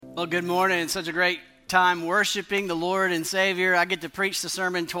Well, good morning. It's such a great time worshiping the Lord and Savior. I get to preach the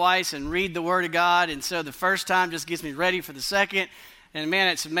sermon twice and read the Word of God, and so the first time just gets me ready for the second. And man,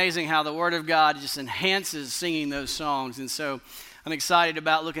 it's amazing how the Word of God just enhances singing those songs. And so I'm excited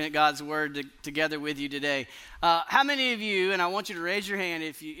about looking at God's Word together with you today. How many of you, and I want you to raise your hand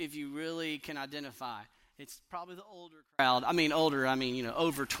if you really can identify. It's probably the older crowd.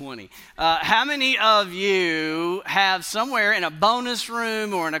 Over 20. How many of you have somewhere in a bonus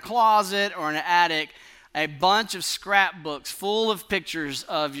room or in a closet or in an attic a bunch of scrapbooks full of pictures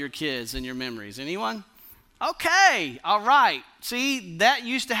of your kids and your memories? Anyone? Okay, all right. See, that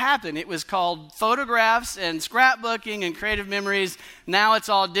used to happen. It was called photographs and scrapbooking and creative memories. Now it's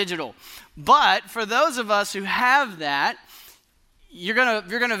all digital. But for those of us who have that, you're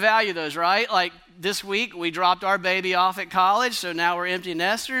gonna value those, right? Like this week, we dropped our baby off at college, so now we're empty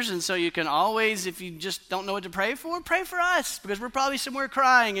nesters, and so you can always, if you just don't know what to pray for us, because we're probably somewhere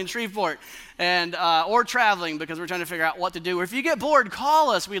crying in Shreveport, and or traveling because we're trying to figure out what to do. Or if you get bored, call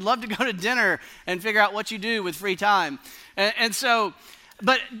us. We'd love to go to dinner and figure out what you do with free time. And so,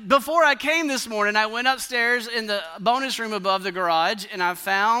 but before I came this morning, I went upstairs in the bonus room above the garage, and I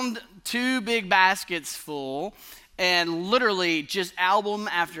found 2 big baskets full. And literally just album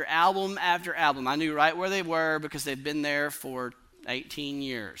after album after album. I knew right where they were because they've been there for 18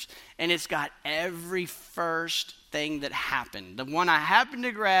 years. And it's got every first thing that happened. The one I happened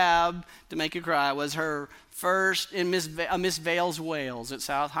to grab to make you cry was her first in Miss Vale's Wales at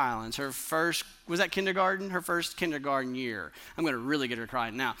South Highlands. Her first, was that kindergarten? Her first kindergarten year. I'm going to really get her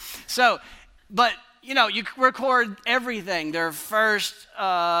crying now. So, but you know, you record everything. Their first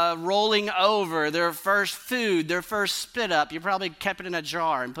rolling over, their first food, their first spit up. You probably kept it in a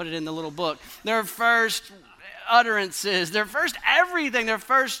jar and put it in the little book. Their first utterances, their first everything, their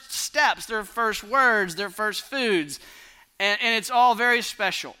first steps, their first words, their first foods. And it's all very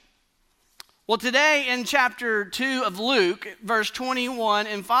special. Well, today in chapter 2 of Luke, verse 21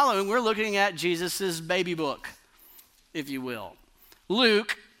 and following, we're looking at Jesus' baby book, if you will.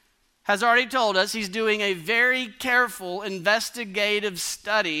 Luke has already told us he's doing a very careful investigative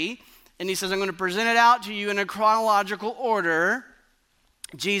study, and he says, I'm going to present it out to you in a chronological order.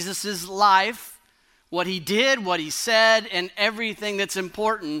 Jesus' life, what he did, what he said, and everything that's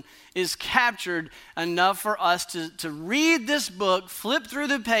important is captured enough for us to read this book, flip through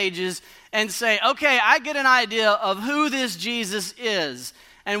the pages, and say, okay, I get an idea of who this Jesus is.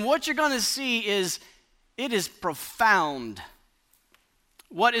 And what you're going to see is, it is profound.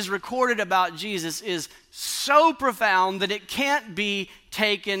 What is recorded about Jesus is so profound that it can't be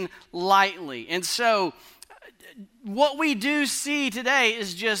taken lightly. And so what we do see today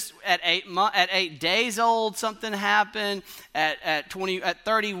is just at 8 days old, something happened. At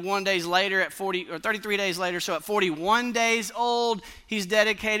 31 days later, at 40 or 33 days later, so at 41 days old, he's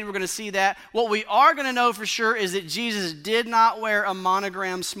dedicated. We're going to see that. What we are going to know for sure is that Jesus did not wear a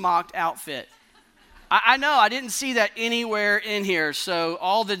monogram smocked outfit. I know, I didn't see that anywhere in here, so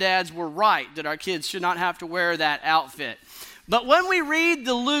all the dads were right that our kids should not have to wear that outfit. But when we read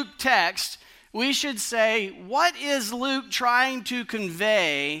the Luke text, we should say, what is Luke trying to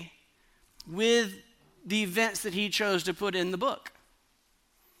convey with the events that he chose to put in the book?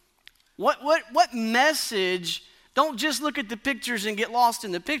 What message? Don't just look at the pictures and get lost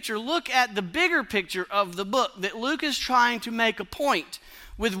in the picture. Look at the bigger picture of the book, that Luke is trying to make a point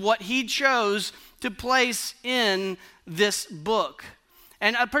with what he chose to place in this book.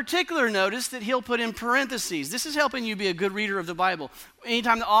 And a particular notice that he'll put in parentheses. This is helping you be a good reader of the Bible.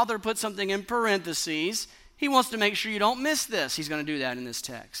 Anytime the author puts something in parentheses, he wants to make sure you don't miss this. He's going to do that in this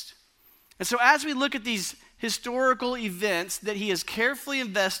text. And so as we look at these historical events that he has carefully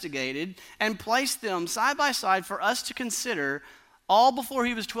investigated and placed them side by side for us to consider, all before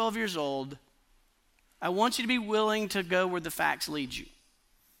he was 12 years old, I want you to be willing to go where the facts lead you.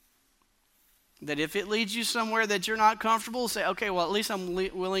 That if it leads you somewhere that you're not comfortable, say, okay, well, at least I'm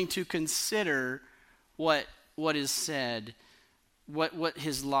willing to consider what is said, what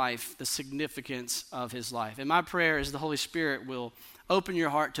his life, the significance of his life. And my prayer is the Holy Spirit will open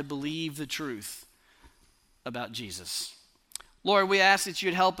your heart to believe the truth about Jesus. Lord, we ask that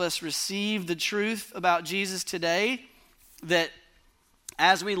you'd help us receive the truth about Jesus today, that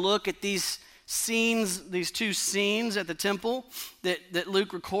as we look at these scenes, these 2 scenes at the temple that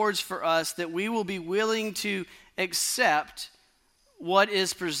Luke records for us, that we will be willing to accept what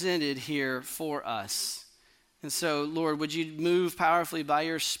is presented here for us. And so, Lord, would you move powerfully by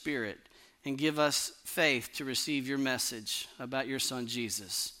your Spirit and give us faith to receive your message about your Son,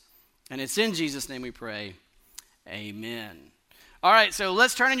 Jesus. And it's in Jesus' name we pray. Amen. All right, so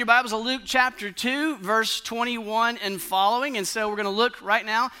let's turn in your Bibles to Luke chapter 2, verse 21 and following. And so we're going to look right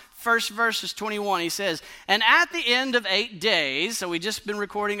now. First verse is 21. He says, and at the end of 8 days, so we just been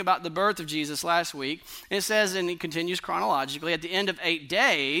recording about the birth of Jesus last week. And it says, and he continues chronologically, at the end of 8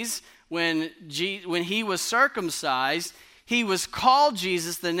 days, when he was circumcised, he was called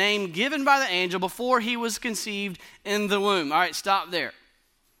Jesus, the name given by the angel before he was conceived in the womb. All right, stop there.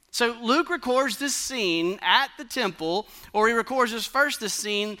 So Luke records this scene at the temple, or he records this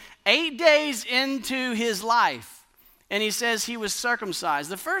scene 8 days into his life. And he says he was circumcised.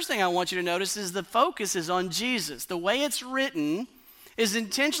 The first thing I want you to notice is the focus is on Jesus. The way it's written is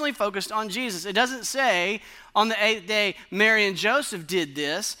intentionally focused on Jesus. It doesn't say on the 8th day Mary and Joseph did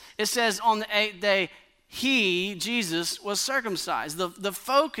this. It says on the 8th day he, Jesus, was circumcised. The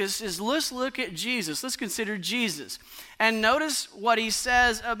focus is, let's look at Jesus. Let's consider Jesus. And notice what he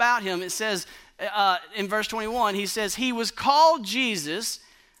says about him. It says in verse 21, he says, he was called Jesus.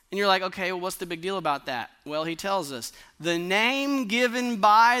 And you're like, okay, well, what's the big deal about that? Well, he tells us, the name given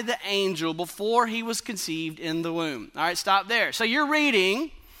by the angel before he was conceived in the womb. All right, stop there. So you're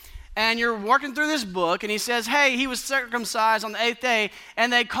reading, and you're working through this book, and he says, hey, he was circumcised on the 8th day,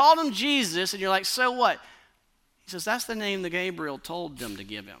 and they called him Jesus, and you're like, so what? He says, that's the name that Gabriel told them to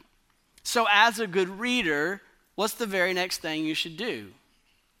give him. So as a good reader, what's the very next thing you should do?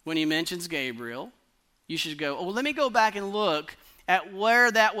 When he mentions Gabriel, you should go, oh, well, let me go back and look at where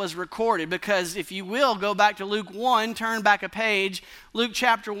that was recorded, because if you will, go back to Luke 1, turn back a page, Luke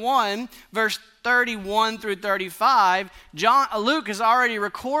chapter 1, verse 31 through 35, Luke has already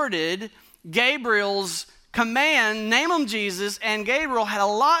recorded Gabriel's command, name him Jesus, and Gabriel had a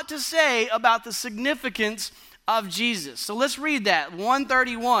lot to say about the significance of Jesus. So let's read that,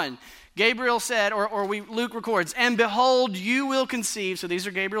 131. Gabriel said, Luke records, and behold, you will conceive, so these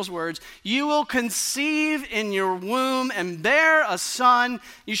are Gabriel's words, you will conceive in your womb and bear a son.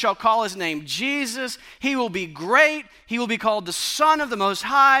 You shall call his name Jesus. He will be great. He will be called the Son of the Most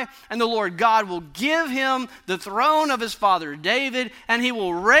High, and the Lord God will give him the throne of his father David, and he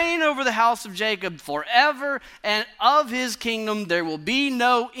will reign over the house of Jacob forever, and of his kingdom there will be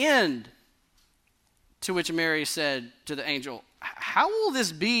no end. To which Mary said to the angel, how will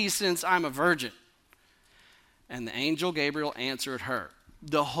this be since I'm a virgin? And the angel Gabriel answered her,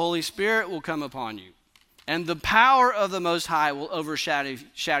 the Holy Spirit will come upon you, and the power of the Most High will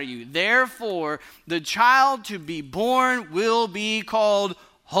overshadow you. Therefore, the child to be born will be called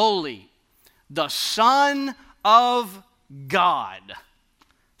Holy, the Son of God.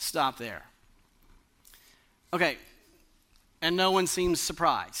 Stop there. Okay, and no one seems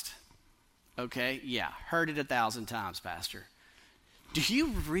surprised. Okay, yeah, heard it 1,000 times, Pastor. Do you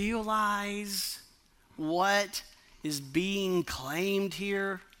realize what is being claimed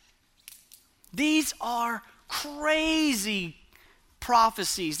here? These are crazy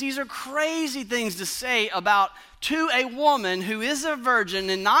prophecies. These are crazy things to say to a woman who is a virgin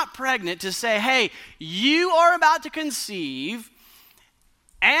and not pregnant, to say, hey, you are about to conceive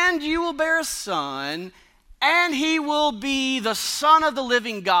and you will bear a son, and he will be the Son of the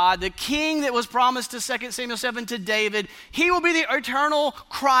living God, the King that was promised to 2 Samuel 7 to David. He will be the eternal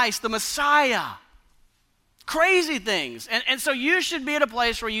Christ, the Messiah. Crazy things. And so you should be at a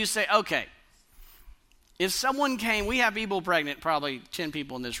place where you say, okay, if someone came, we have people pregnant, probably 10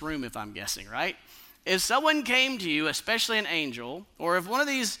 people in this room if I'm guessing, right? If someone came to you, especially an angel, or if one of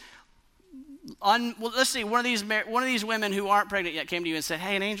these, one of these women who aren't pregnant yet came to you and said,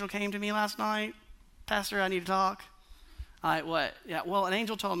 hey, an angel came to me last night. Pastor, I need to talk. All right, what? Yeah, well, an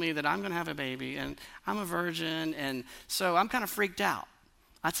angel told me that I'm going to have a baby, and I'm a virgin, and so I'm kind of freaked out.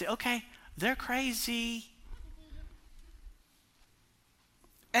 I'd say, okay, they're crazy.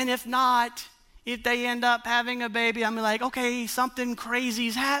 And if not, if they end up having a baby, I'm like, okay, something crazy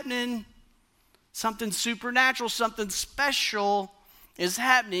is happening. Something supernatural, something special is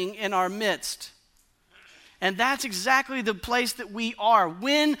happening in our midst. And that's exactly the place that we are.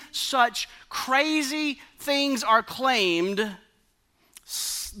 When such crazy things are claimed,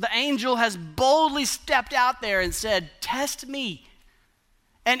 the angel has boldly stepped out there and said, test me.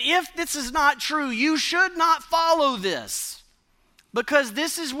 And if this is not true, you should not follow this. Because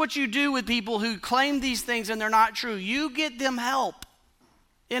this is what you do with people who claim these things and they're not true. You get them help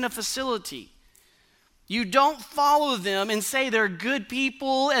in a facility. You don't follow them and say they're good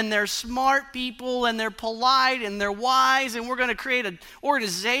people and they're smart people and they're polite and they're wise and we're going to create an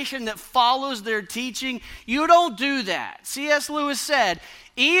organization that follows their teaching. You don't do that. C.S. Lewis said,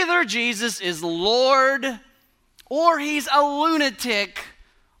 either Jesus is Lord or he's a lunatic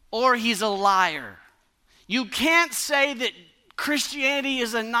or he's a liar. You can't say that Christianity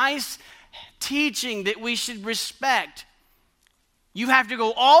is a nice teaching that we should respect You have to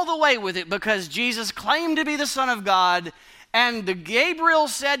go all the way with it because Jesus claimed to be the Son of God, and the Gabriel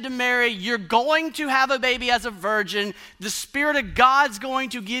said to Mary, you're going to have a baby as a virgin. The Spirit of God's going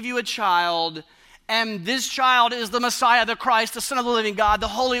to give you a child, and this child is the Messiah, the Christ, the Son of the living God, the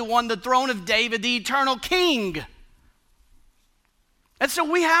Holy One, the throne of David, the eternal King. And so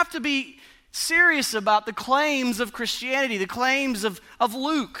we have to be serious about the claims of Christianity, the claims of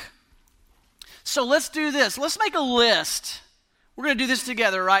Luke. So let's do this. Let's make a list. We're going to do this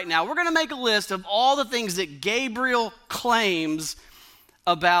together right now. We're going to make a list of all the things that Gabriel claims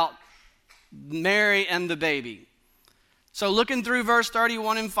about Mary and the baby. So looking through verse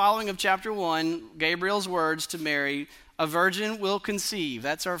 31 and following of chapter 1, Gabriel's words to Mary, a virgin will conceive.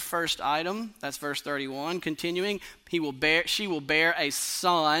 That's our first item. That's verse 31. Continuing, she will bear a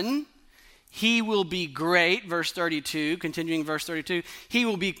son. He will be great, verse 32. Continuing verse 32, he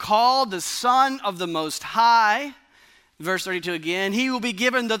will be called the Son of the Most High. Verse 32 again, he will be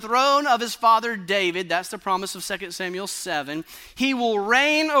given the throne of his father David. That's the promise of 2 Samuel 7. He will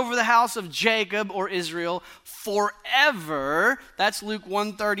reign over the house of Jacob or Israel forever. That's Luke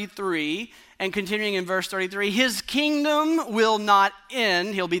 1:33. And continuing in verse 33, his kingdom will not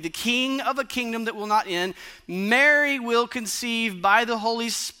end. He'll be the king of a kingdom that will not end. Mary will conceive by the Holy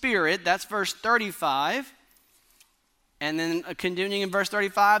Spirit. That's verse 35. And then continuing in verse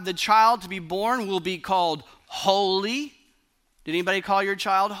 35, the child to be born will be called Holy. Did anybody call your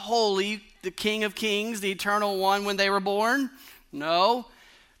child Holy, the King of Kings, the Eternal One when they were born? No.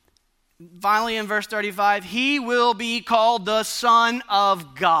 Finally, in verse 35, he will be called the Son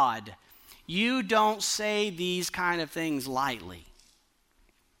of God. You don't say these kind of things lightly.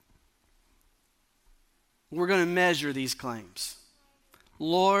 We're going to measure these claims.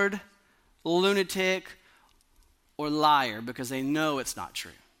 Lord, lunatic, or liar, because they know it's not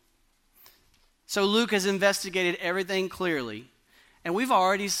true. So Luke has investigated everything clearly, and we've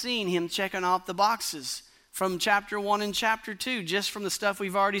already seen him checking off the boxes from chapter 1 and chapter 2, just from the stuff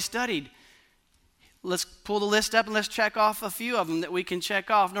we've already studied. Let's pull the list up and let's check off a few of them that we can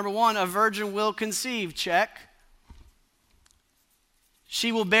check off. Number 1, a virgin will conceive, check.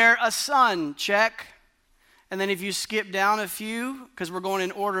 She will bear a son, check. And then if you skip down a few, because we're going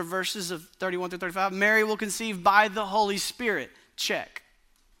in order of verses of 31 through 35, Mary will conceive by the Holy Spirit, check.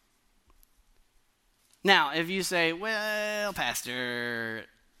 Now, if you say, well, Pastor,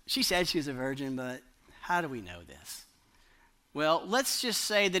 she said she was a virgin, but how do we know this? Well, let's just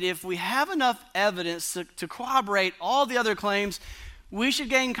say that if we have enough evidence to corroborate all the other claims, we should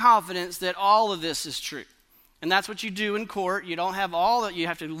gain confidence that all of this is true. And that's what you do in court. You don't have all that. You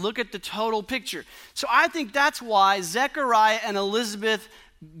have to look at the total picture. So I think that's why Zechariah and Elizabeth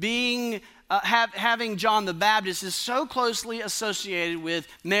having John the Baptist is so closely associated with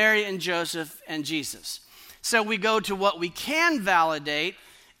Mary and Joseph and Jesus. So we go to what we can validate,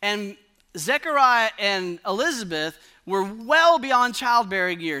 and Zechariah and Elizabeth were well beyond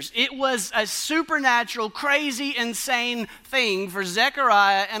childbearing years. It was a supernatural, crazy, insane thing for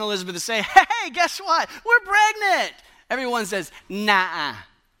Zechariah and Elizabeth to say, hey, guess what? We're pregnant. Everyone says, nah,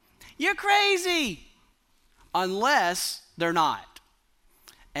 you're crazy. Unless they're not.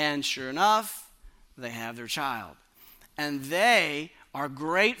 And sure enough, they have their child. And they are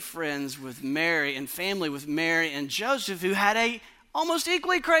great friends with Mary and family with Mary and Joseph, who had a almost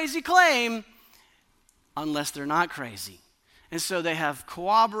equally crazy claim, unless they're not crazy. And so they have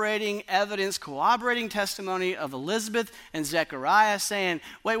corroborating evidence, corroborating testimony of Elizabeth and Zechariah saying,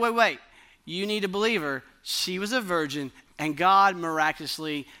 wait, you need to believe her. She was a virgin, and God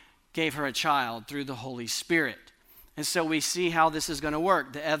miraculously gave her a child through the Holy Spirit. And so we see how this is going to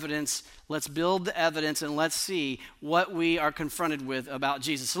work. The evidence, let's build the evidence and let's see what we are confronted with about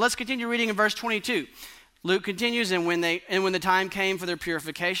Jesus. So let's continue reading in verse 22. Luke continues, and when the time came for their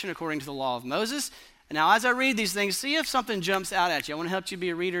purification according to the law of Moses. And now as I read these things, see if something jumps out at you. I want to help you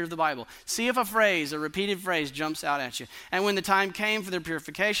be a reader of the Bible. See if a repeated phrase jumps out at you. And when the time came for their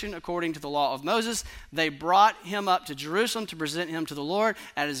purification according to the law of Moses, they brought him up to Jerusalem to present him to the Lord.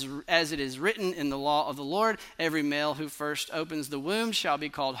 As it is written in the law of the Lord, every male who first opens the womb shall be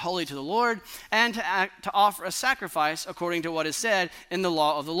called holy to the Lord, and to offer a sacrifice according to what is said in the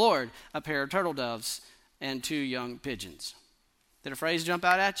law of the Lord, a pair of turtle doves and 2 young pigeons. Did a phrase jump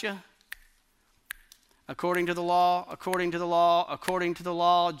out at you? According to the law, according to the law, according to the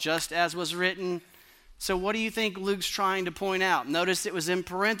law, just as was written. So what do you think Luke's trying to point out? Notice it was in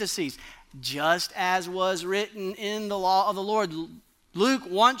parentheses. Just as was written in the law of the Lord. Luke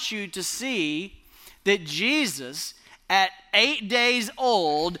wants you to see that Jesus, at 8 days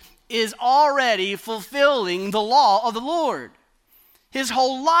old, is already fulfilling the law of the Lord. His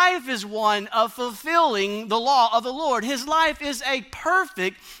whole life is one of fulfilling the law of the Lord. His life is a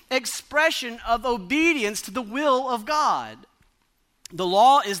perfect expression of obedience to the will of God. The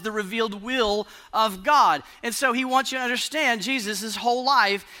law is the revealed will of God. And so he wants you to understand Jesus' whole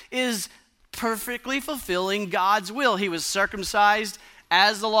life is perfectly fulfilling God's will. He was circumcised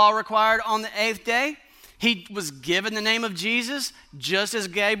as the law required on the 8th day. He was given the name of Jesus just as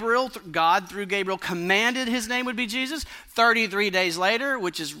God through Gabriel commanded his name would be Jesus. 33 days later,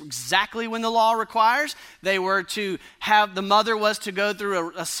 which is exactly when the law requires, the mother was to go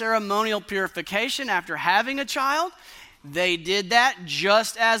through a ceremonial purification after having a child. They did that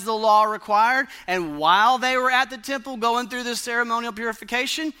just as the law required. And while they were at the temple going through this ceremonial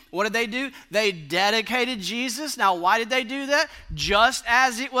purification, what did they do? They dedicated Jesus. Now, why did they do that? Just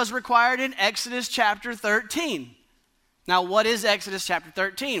as it was required in Exodus chapter 13. Now, what is Exodus chapter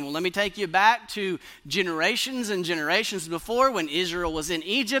 13? Well, let me take you back to generations and generations before when Israel was in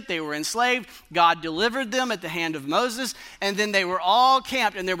Egypt. They were enslaved. God delivered them at the hand of Moses, and then they were all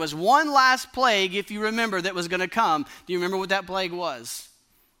camped. And there was one last plague, if you remember, that was going to come. Do you remember what that plague was?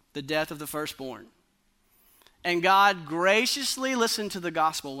 The death of the firstborn. And God graciously, listen to the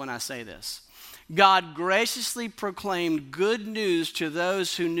gospel when I say this. God graciously proclaimed good news to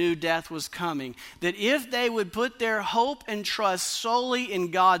those who knew death was coming, that if they would put their hope and trust solely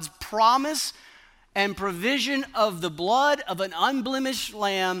in God's promise and provision of the blood of an unblemished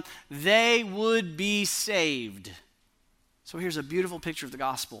lamb, they would be saved. So here's a beautiful picture of the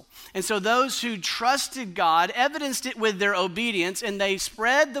gospel. And so those who trusted God evidenced it with their obedience, and they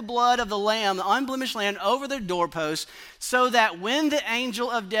spread the blood of the lamb, the unblemished lamb, over their doorposts, so that when the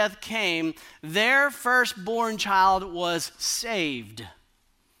angel of death came, their firstborn child was saved.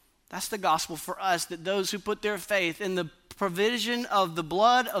 That's the gospel for us, that those who put their faith in the provision of the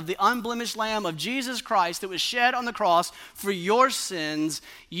blood of the unblemished lamb of Jesus Christ that was shed on the cross for your sins,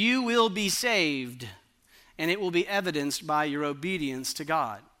 you will be saved. And it will be evidenced by your obedience to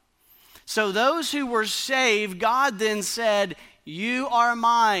God. So those who were saved, God then said, you are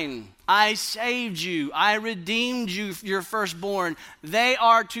mine. I saved you. I redeemed you, your firstborn. They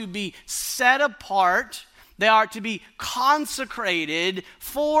are to be set apart. They are to be consecrated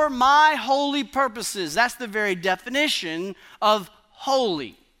for my holy purposes. That's the very definition of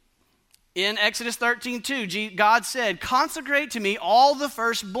holy. In Exodus 13:2, God said, consecrate to me all the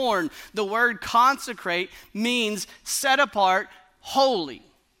firstborn. The word consecrate means set apart, holy.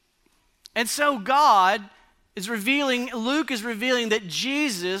 And so Luke is revealing that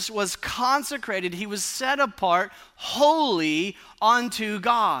Jesus was consecrated. He was set apart, holy unto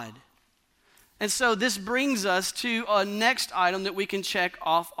God. And so this brings us to a next item that we can check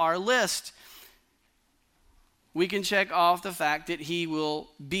off our list. We can check off the fact that he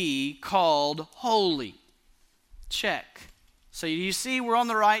will be called holy. Check. So you see we're on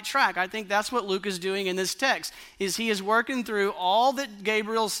the right track. I think that's what Luke is doing in this text, is he is working through all that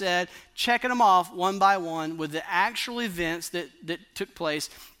Gabriel said, checking them off one by one with the actual events that took place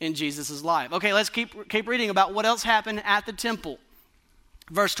in Jesus' life. Okay, let's keep reading about what else happened at the temple.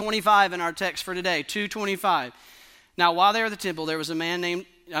 Verse 25 in our text for today, 2:25. Now while they were at the temple, there was a man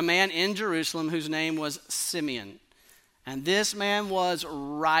in Jerusalem whose name was Simeon. And this man was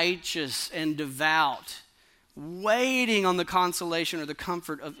righteous and devout, waiting on the consolation or the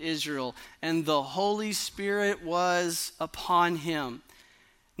comfort of Israel. And the Holy Spirit was upon him.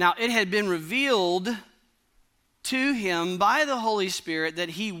 Now it had been revealed to him by the Holy Spirit that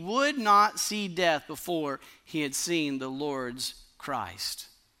he would not see death before he had seen the Lord's Christ.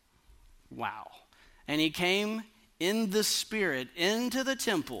 Wow. And he came in the Spirit into the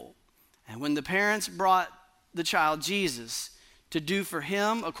temple. And when the parents brought the child Jesus to do for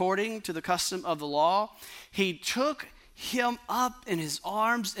him according to the custom of the law, he took him up in his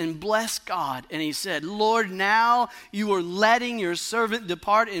arms and blessed God. And he said, Lord, now you are letting your servant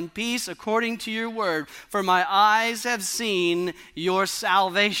depart in peace according to your word, for my eyes have seen your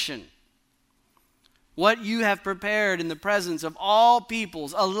salvation. What you have prepared in the presence of all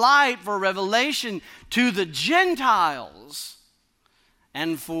peoples, a light for revelation to the Gentiles,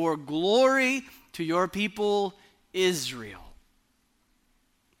 and for glory to your people Israel.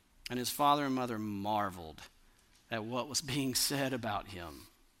 And his father and mother marveled at what was being said about him.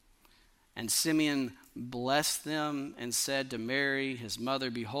 And Simeon blessed them and said to Mary, his mother,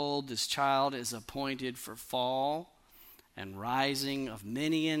 behold, this child is appointed for fall and rising of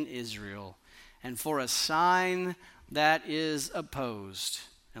many in Israel, and for a sign that is opposed.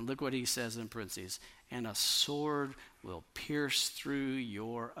 And look what he says in parentheses. And a sword will pierce through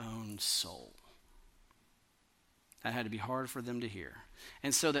your own soul. That had to be hard for them to hear.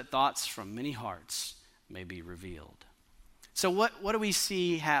 And so that thoughts from many hearts may be revealed. So what do we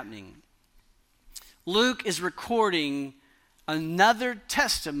see happening? Luke is recording another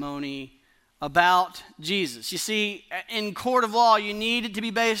testimony about Jesus. You see, in court of law, you need it to be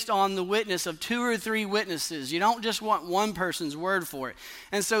based on the witness of 2 or 3 witnesses. You don't just want one person's word for it.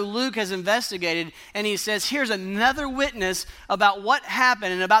 And so Luke has investigated, and he says, here's another witness about what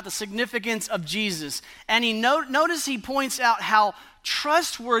happened and about the significance of Jesus. And notice he points out how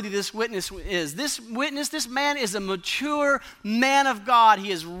trustworthy this witness is. This man is a mature man of God.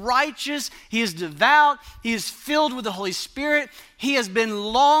 He is righteous. He is devout. He is filled with the Holy Spirit. He has been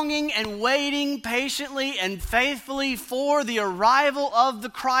longing and waiting patiently and faithfully for the arrival of the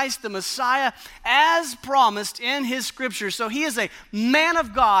Christ, the Messiah, as promised in his scripture. So he is a man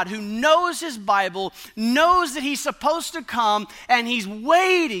of God who knows his Bible, knows that he's supposed to come, and he's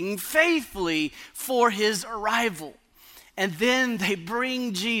waiting faithfully for his arrival. And then they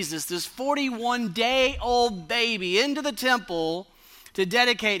bring Jesus, this 41-day-old baby, into the temple to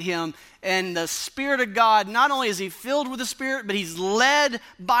dedicate him. And the Spirit of God, not only is he filled with the Spirit, but he's led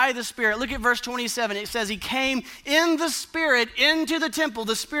by the Spirit. Look at verse 27. It says he came in the Spirit into the temple.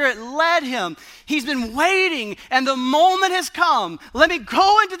 The Spirit led him. He's been waiting, and the moment has come. Let me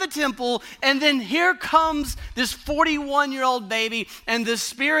go into the temple. And then here comes this 41-year-old baby, and the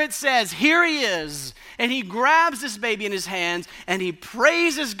Spirit says, here he is. And he grabs this baby in his hands, and he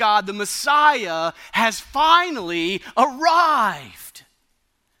praises God. The Messiah has finally arrived.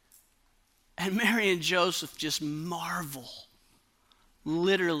 And Mary and Joseph just marvel.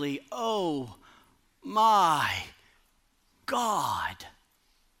 Literally, oh my God.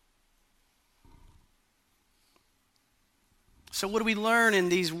 So what do we learn in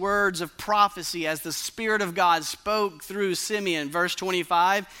these words of prophecy as the Spirit of God spoke through Simeon? Verse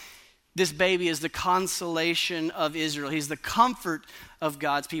 25, this baby is the consolation of Israel. He's the comfort of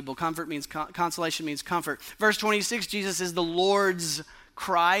God's people. Comfort means consolation means comfort. Verse 26, Jesus is the Lord's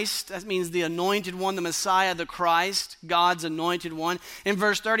Christ. That means the anointed one, the Messiah, the Christ, God's anointed one. In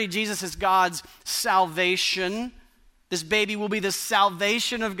verse 30, Jesus is God's salvation. This baby will be the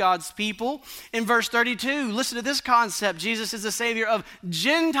salvation of God's people. In verse 32, listen to this concept. Jesus is the Savior of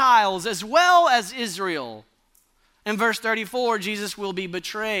Gentiles as well as Israel. In verse 34, Jesus will be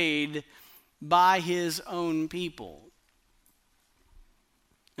betrayed by his own people.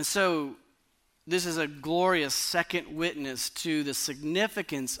 And so, this is a glorious second witness to the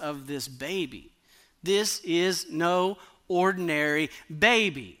significance of this baby. This is no ordinary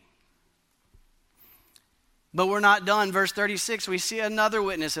baby. But we're not done. Verse 36, we see another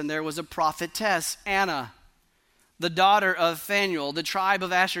witness, and there was a prophetess, Anna, the daughter of Phanuel, the tribe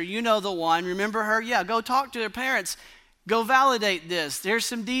of Asher. You know the one. Remember her? Yeah, go talk to their parents. Go validate this. There's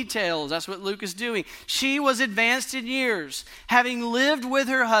some details. That's what Luke is doing. She was advanced in years, having lived with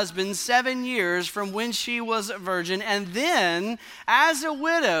her husband 7 years from when she was a virgin, and then as a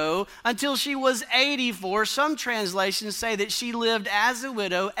widow until she was 84. Some translations say that she lived as a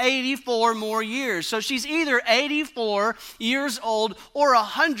widow 84 more years. So she's either 84 years old or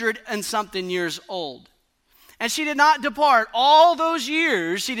 100 and something years old. And she did not depart all those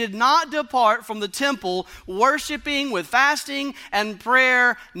years. She did not depart from the temple, worshiping with fasting and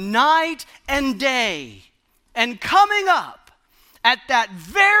prayer night and day. And coming up at that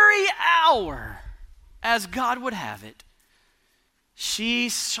very hour, as God would have it, she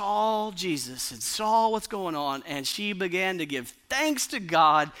saw Jesus and saw what's going on, and she began to give thanks to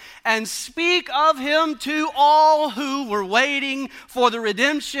God and speak of him to all who were waiting for the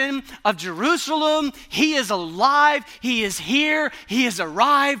redemption of Jerusalem. He is alive. He is here. He has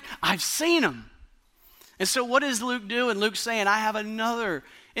arrived. I've seen him. And so what does Luke do? And Luke's saying, I have another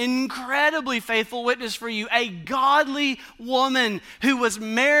incredibly faithful witness for you, a godly woman who was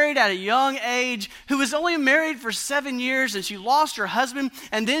married at a young age, who was only married for 7 years, and she lost her husband,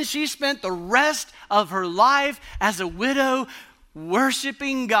 and then she spent the rest of her life as a widow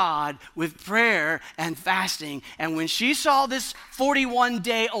worshiping God with prayer and fasting. And when she saw this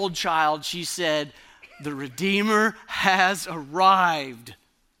 41-day-old child, she said, the Redeemer has arrived.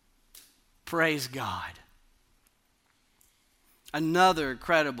 Praise God. Another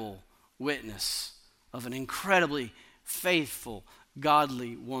credible witness of an incredibly faithful,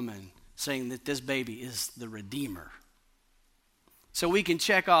 godly woman saying that this baby is the Redeemer. So we can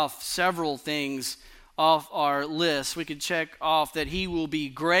check off several things off our list. We can check off that he will be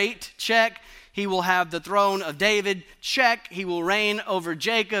great, check. He will have the throne of David, check. He will reign over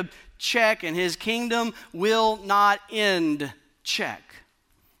Jacob, check. And his kingdom will not end, check.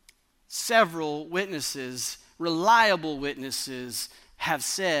 Several witnesses, reliable witnesses, have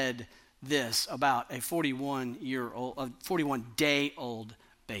said this about a 41-day-old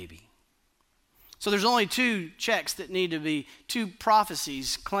baby. So there's only two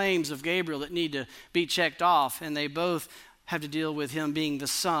prophecies, claims of Gabriel that need to be checked off, and they both have to deal with him being the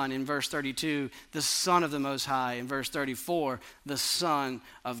Son in verse 32, the Son of the Most High in verse 34, the Son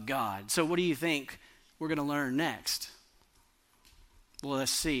of God. So what do you think we're going to learn next? Well,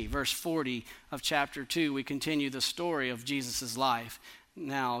 let's see. Verse 40 of chapter 2, we continue the story of Jesus' life.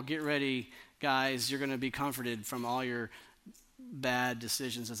 Now, get ready, guys. You're going to be comforted from all your bad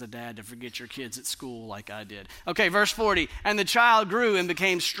decisions as a dad to forget your kids at school like I did. Okay, verse 40. And the child grew and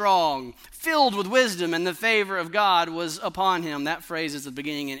became strong, filled with wisdom, and the favor of God was upon him. That phrase is the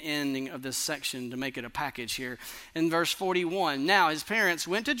beginning and ending of this section to make it a package here. In verse 41, now his parents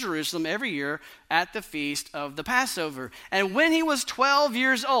went to Jerusalem every year at the feast of the Passover. And when he was 12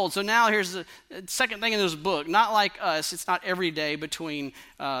 years old, so now here's the second thing in this book. Not like us, it's not every day between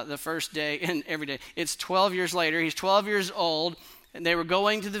the first day and every day. It's 12 years later. He's 12 years old. And they were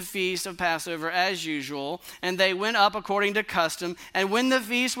going to the feast of Passover as usual, and they went up according to custom. And when the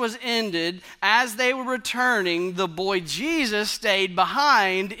feast was ended, as they were returning, the boy Jesus stayed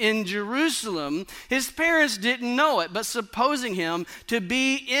behind in Jerusalem. His parents didn't know it, but supposing him to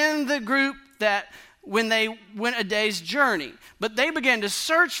be in the group that when they went a day's journey. But they began to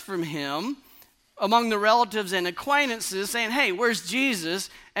search for him among the relatives and acquaintances, saying, hey, where's Jesus?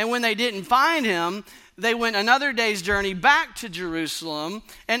 And when they didn't find him, they went another day's journey back to Jerusalem,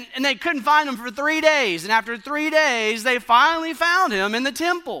 and they couldn't find him for 3 days. And after 3 days, they finally found him in the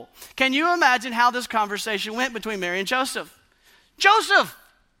temple. Can you imagine how this conversation went between Mary and Joseph? Joseph,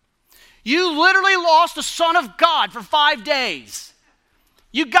 you literally lost the Son of God for 5 days.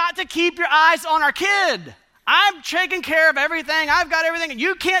 You got to keep your eyes on our kid. I'm taking care of everything. I've got everything.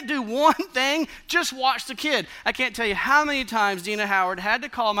 You can't do one thing. Just watch the kid. I can't tell you how many times Dina Howard had to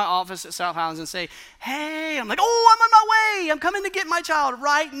call my office at South Highlands and say, hey, I'm like, oh, I'm on my way. I'm coming to get my child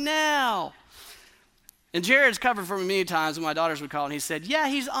right now. And Jared's covered for me many times when my daughters would call, and he said, yeah,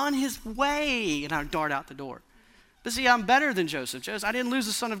 he's on his way. And I would dart out the door. But see, I'm better than Joseph. I didn't lose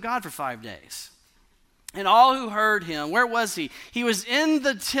the Son of God for 5 days. And all who heard him, where was he? He was in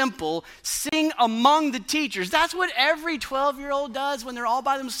the temple sitting among the teachers. That's what every 12-year-old does when they're all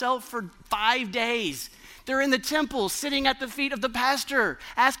by themselves for 5 days. They're in the temple sitting at the feet of the pastor,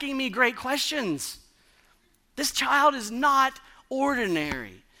 asking me great questions. This child is not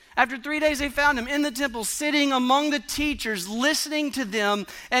ordinary. After 3 days, they found him in the temple sitting among the teachers, listening to them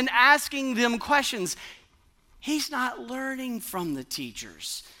and asking them questions. He's not learning from the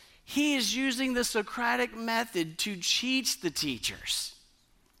teachers. He is using the Socratic method to teach the teachers.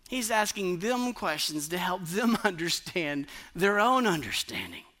 He's asking them questions to help them understand their own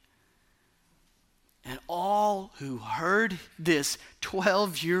understanding. And all who heard this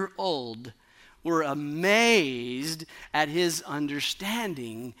 12-year-old were amazed at his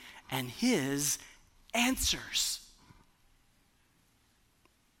understanding and his answers.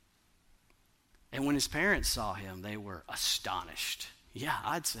 And when his parents saw him, they were astonished. Yeah,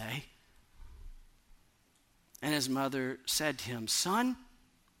 I'd say. And his mother said to him, son,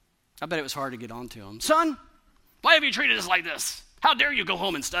 I bet it was hard to get on to him. Son, why have you treated us like this? How dare you go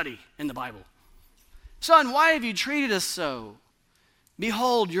home and study in the Bible? Son, why have you treated us so?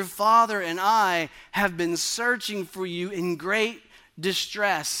 Behold, your father and I have been searching for you in great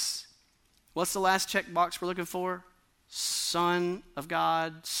distress. What's the last checkbox we're looking for? Son of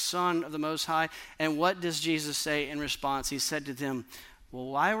God, Son of the Most High. And what does Jesus say in response? He said to them, well,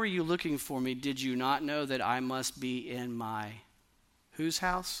 why were you looking for me? Did you not know that I must be in my whose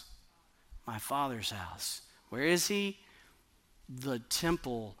house? My Father's house. Where is he? The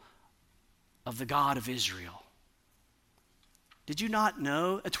temple of the God of Israel. Did you not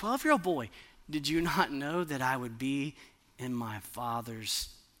know, a 12-year-old boy, did you not know that I would be in my Father's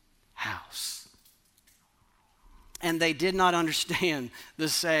house? And they did not understand the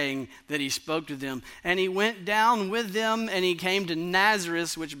saying that he spoke to them. And he went down with them, and he came to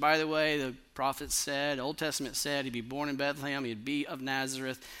Nazareth, which, by the way, the prophets said, Old Testament said, he'd be born in Bethlehem, he'd be of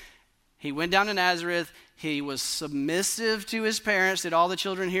Nazareth. He went down to Nazareth. He was submissive to his parents. Did all the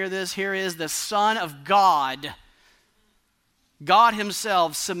children hear this? Here is the Son of God. God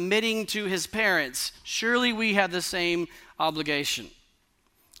himself submitting to his parents. Surely we have the same obligation.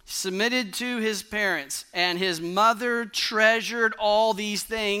 Submitted to his parents, and his mother treasured all these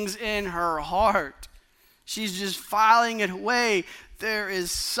things in her heart. She's just filing it away. There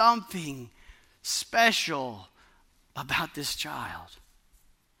is something special about this child.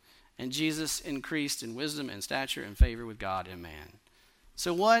 And Jesus increased in wisdom and stature and favor with God and man.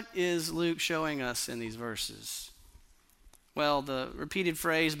 So what is Luke showing us in these verses? Well, the repeated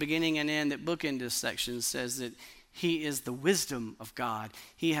phrase beginning and end that bookend this section says that He is the wisdom of God.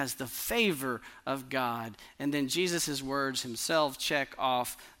 He has the favor of God. And then Jesus' words himself check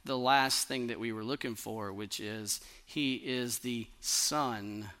off the last thing that we were looking for, which is he is the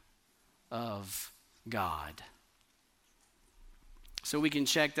Son of God. So we can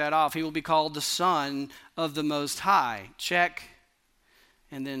check that off. He will be called the Son of the Most High. Check.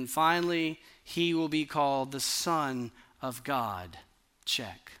 And then finally, he will be called the Son of God.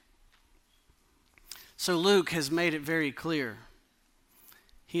 Check. So Luke has made it very clear.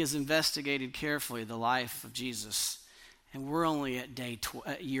 He has investigated carefully the life of Jesus, and we're only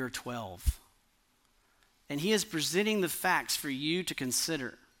at year 12. And he is presenting the facts for you to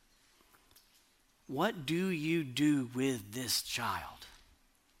consider. What do you do with this child?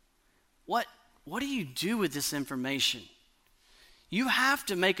 What do you do with this information? You have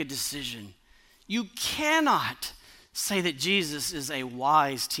to make a decision. You cannot say that Jesus is a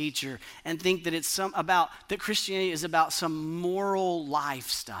wise teacher and think that that Christianity is about some moral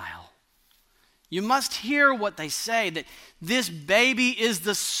lifestyle. You must hear what they say, that this baby is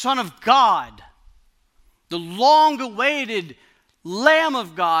the Son of God, the long-awaited Lamb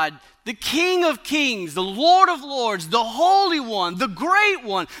of God, the King of Kings, the Lord of Lords, the Holy One, the Great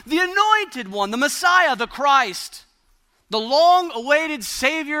One, the Anointed One, the Messiah, the Christ, the long-awaited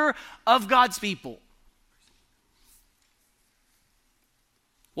Savior of God's people.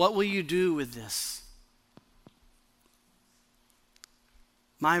 What will you do with this?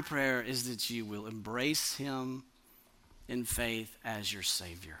 My prayer is that you will embrace him in faith as your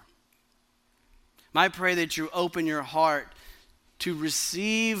Savior. My prayer that you open your heart to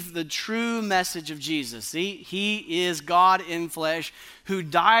receive the true message of Jesus. He is God in flesh who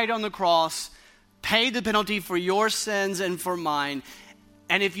died on the cross, paid the penalty for your sins and for mine.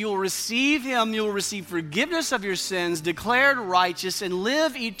 And if you will receive him, you will receive forgiveness of your sins, declared righteous, and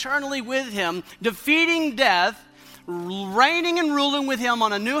live eternally with him, defeating death, reigning and ruling with him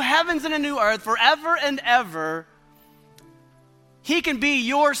on a new heavens and a new earth forever and ever. He can be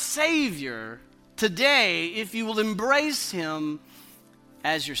your Savior today if you will embrace him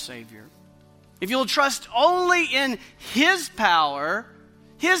as your Savior. If you will trust only in his power,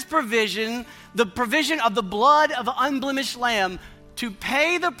 his provision, the provision of the blood of an unblemished lamb, to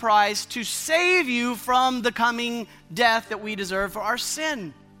pay the price to save you from the coming death that we deserve for our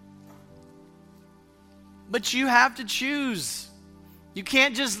sin. But you have to choose. You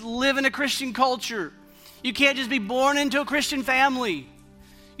can't just live in a Christian culture. You can't just be born into a Christian family.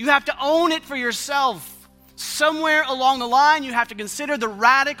 You have to own it for yourself. Somewhere along the line, you have to consider the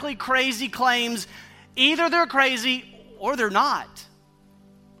radically crazy claims. Either they're crazy or they're not.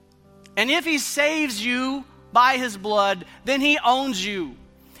 And if he saves you by his blood, then he owns you.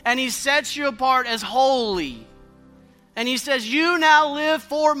 And he sets you apart as holy. And he says, you now live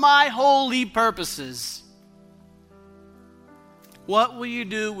for my holy purposes. What will you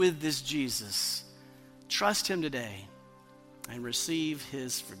do with this Jesus? Trust him today and receive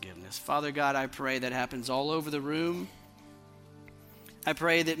his forgiveness. Father God, I pray that happens all over the room. I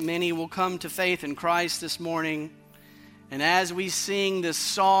pray that many will come to faith in Christ this morning. And as we sing this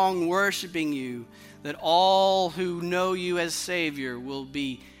song worshiping you, that all who know you as Savior will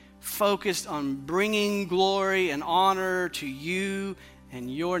be focused on bringing glory and honor to you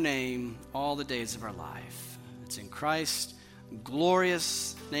and your name all the days of our life. It's in Christ's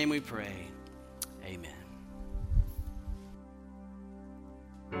glorious name we pray. Amen.